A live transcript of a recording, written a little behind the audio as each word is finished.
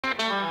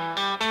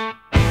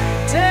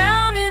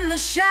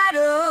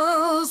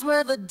shadows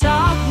where the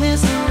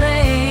darkness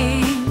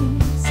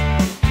reigns,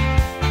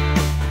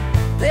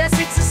 there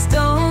sits a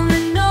stone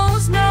that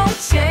knows no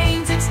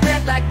chains. It's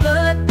red like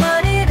blood,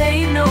 but it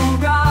ain't no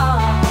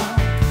rock.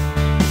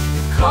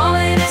 Call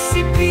it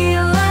SCP,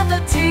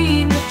 leather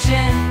team, the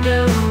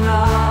gender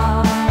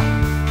rock.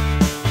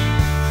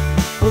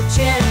 Oh,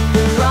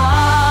 gender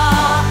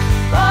rock.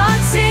 What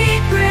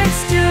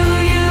secrets do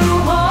you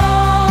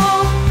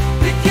hold?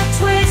 With your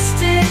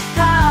twisted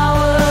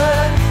power,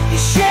 you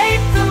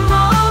shape them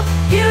all.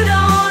 You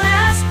don't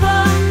ask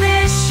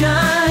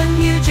permission,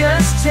 you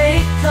just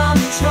take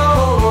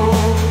control,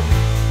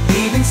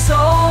 leaving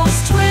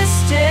souls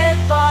twisted,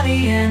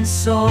 body and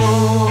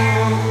soul.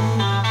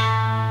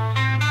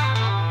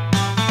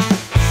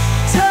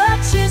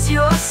 Touches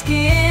your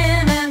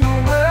skin and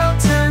the world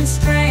turns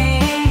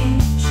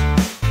strange.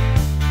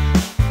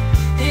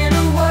 In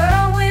a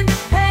whirlwind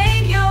of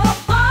pain, your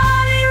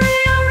body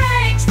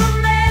rearranged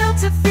from male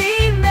to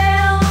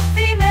female,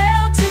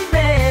 female to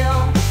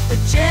male. The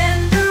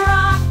gender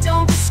rock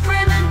don't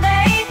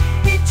discriminate,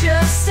 it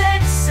just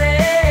sets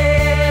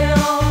sail.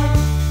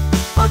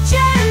 Oh,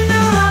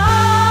 gender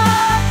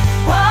rock,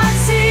 what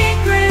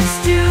secrets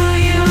do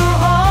you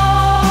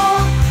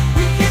hold?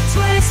 With your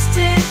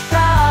twisted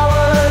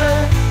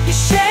power, you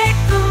shake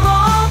them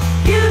all.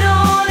 You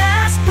don't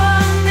ask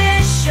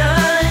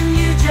permission,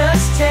 you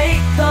just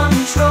take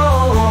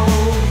control,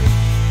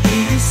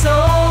 leaving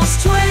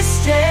souls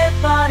twisted,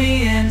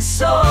 body and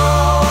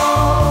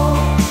soul.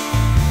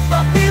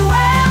 But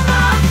beware,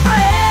 my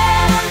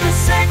friend, the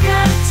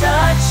second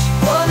touch,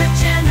 for the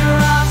gender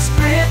rock's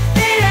grip,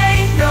 it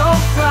ain't no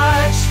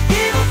crutch.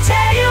 It'll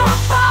tear you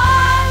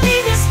apart,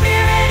 leave your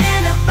spirit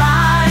in a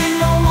bind.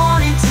 No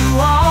warning to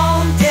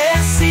all,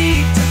 dare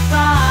seek to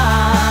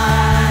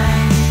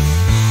find.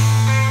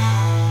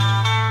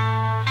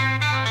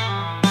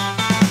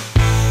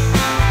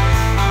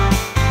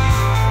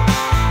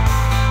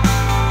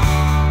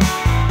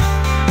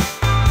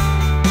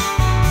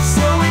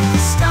 So if you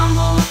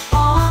stumble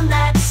upon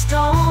that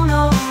stone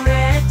of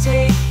red,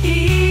 take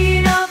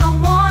heed of the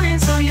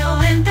warnings, or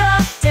you'll end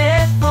up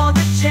dead. For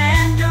the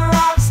gender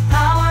rock's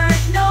power,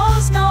 it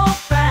knows no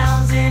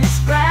bounds. In its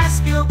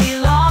grasp you'll be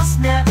lost,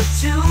 never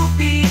to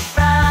be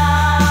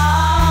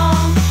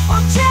found.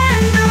 Oh,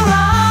 gender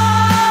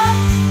rock,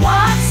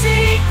 what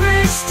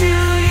secrets do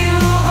you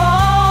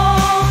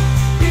hold?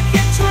 With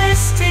your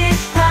twisted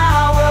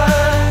power,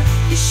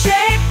 you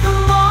shape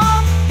them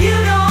all. You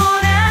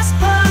don't ask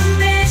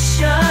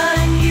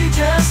permission, you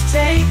just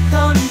take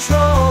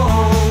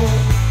control,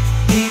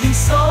 leaving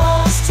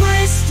souls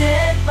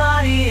twisted,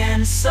 body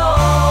and soul.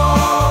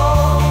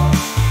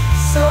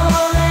 So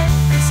let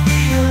this be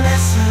a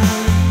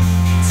lesson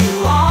to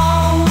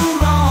all who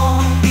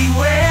roam.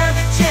 Beware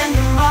the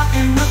gender rock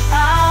and the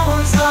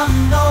powers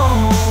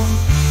unknown,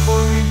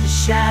 for in the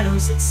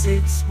shadows it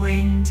sits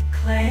waiting to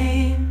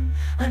claim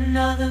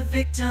another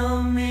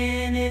victim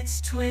in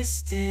its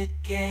twisted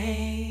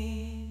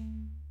game.